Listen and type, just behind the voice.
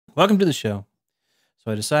Welcome to the show.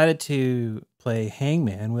 So I decided to play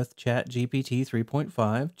Hangman with ChatGPT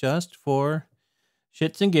 3.5 just for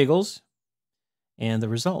shits and giggles, and the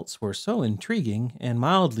results were so intriguing and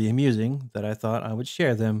mildly amusing that I thought I would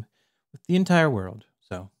share them with the entire world.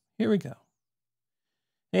 So here we go.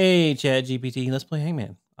 Hey, ChatGPT, let's play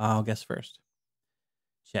Hangman. I'll guess first.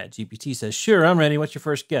 ChatGPT says, "Sure, I'm ready. What's your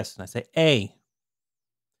first guess?" And I say, "A."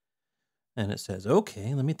 And it says,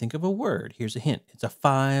 "Okay, let me think of a word. Here's a hint. It's a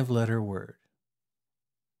 5-letter word."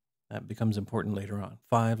 That becomes important later on.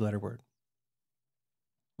 5-letter word.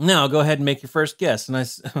 Now go ahead and make your first guess. And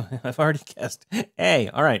I've already guessed A.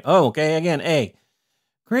 All right. Oh, okay. Again, A.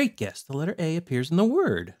 Great guess. The letter A appears in the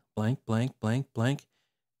word. Blank, blank, blank, blank,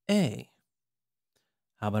 A.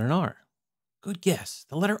 How about an R? Good guess.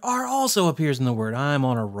 The letter R also appears in the word. I'm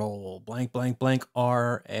on a roll. Blank, blank, blank,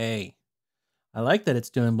 R-A. I like that it's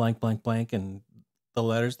doing blank, blank, blank and the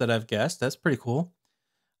letters that I've guessed. That's pretty cool.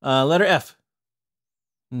 Letter F.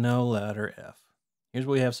 No letter F. Here's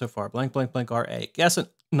what we have so far. Blank, blank, blank, R-A. Guess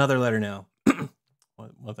another letter now.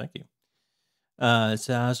 Well, thank you.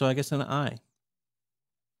 So I guess an I.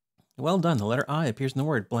 Well done. The letter I appears in the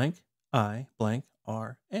word. Blank, I, blank,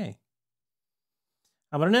 R-A.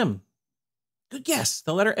 How about an M? Good guess.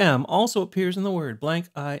 The letter M also appears in the word. Blank,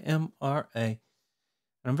 I-M-R-A.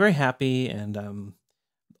 I'm very happy, and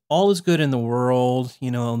all is good in the world.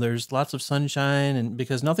 You know, there's lots of sunshine, and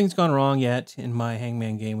because nothing's gone wrong yet in my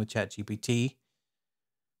Hangman game with ChatGPT.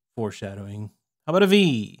 Foreshadowing. How about a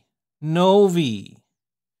V? No V.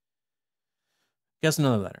 Guess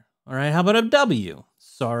another letter. All right, how about a W?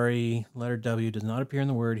 Sorry, letter W does not appear in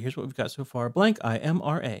the word. Here's what we've got so far. Blank,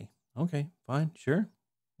 I-M-R-A. Okay, fine, sure.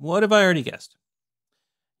 What have I already guessed?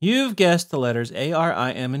 You've guessed the letters A, R,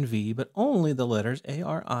 I, M, and V, but only the letters A,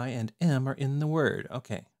 R, I, and M are in the word.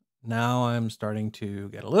 Okay, now I'm starting to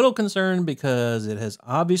get a little concerned because it has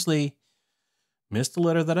obviously missed the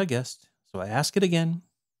letter that I guessed. So I ask it again.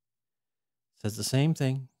 It says the same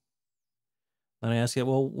thing. Then I ask it,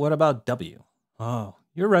 well, what about W? Oh,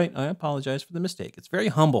 you're right. I apologize for the mistake. It's very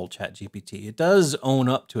humble, ChatGPT. It does own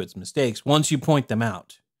up to its mistakes once you point them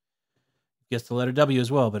out. Guess the letter W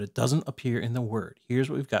as well, but it doesn't appear in the word. Here's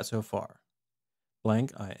what we've got so far.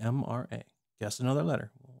 Blank, I-M-R-A. Guess another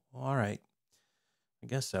letter. All right. I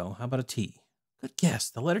guess so. How about a T? Good guess.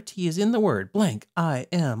 The letter T is in the word. Blank,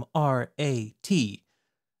 I-M-R-A-T.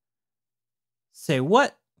 Say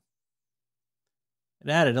what? It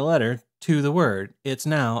added a letter to the word. It's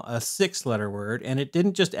now a 6-letter word, and it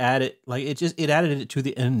didn't just add it, like it added it to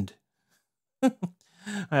the end.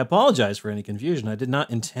 I apologize for any confusion. I did not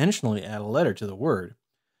intentionally add a letter to the word.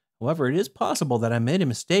 However, it is possible that I made a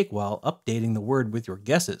mistake while updating the word with your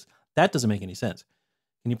guesses. That doesn't make any sense.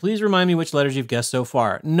 Can you please remind me which letters you've guessed so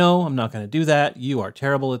far? No, I'm not going to do that. You are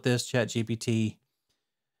terrible at this, ChatGPT.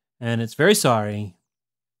 And it's very sorry.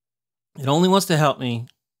 It only wants to help me.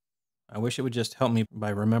 I wish it would just help me by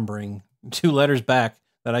remembering 2 letters back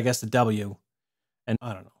that I guessed the W. And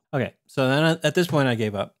I don't know. Okay, so then at this point I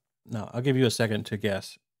gave up. No, I'll give you a second to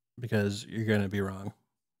guess because you're going to be wrong.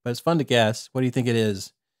 But it's fun to guess. What do you think it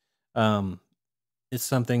is? It's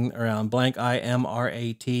something around blank,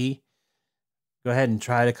 I-M-R-A-T. Go ahead and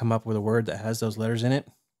try to come up with a word that has those letters in it.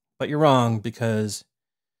 But you're wrong because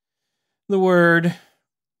the word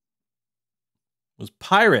was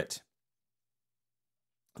pirate.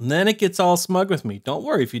 And then it gets all smug with me. Don't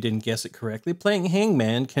worry if you didn't guess it correctly. Playing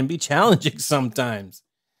Hangman can be challenging sometimes.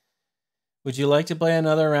 Would you like to play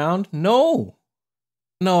another round? No.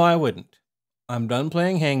 No, I wouldn't. I'm done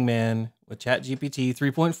playing Hangman with ChatGPT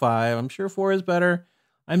 3.5. I'm sure 4 is better.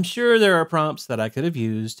 I'm sure there are prompts that I could have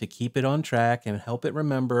used to keep it on track and help it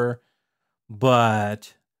remember,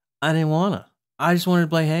 but I didn't want to. I just wanted to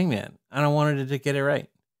play Hangman, and I wanted it to get it right,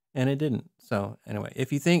 and it didn't. So anyway,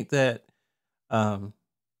 if you think that AI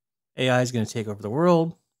is going to take over the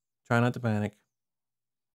world, try not to panic.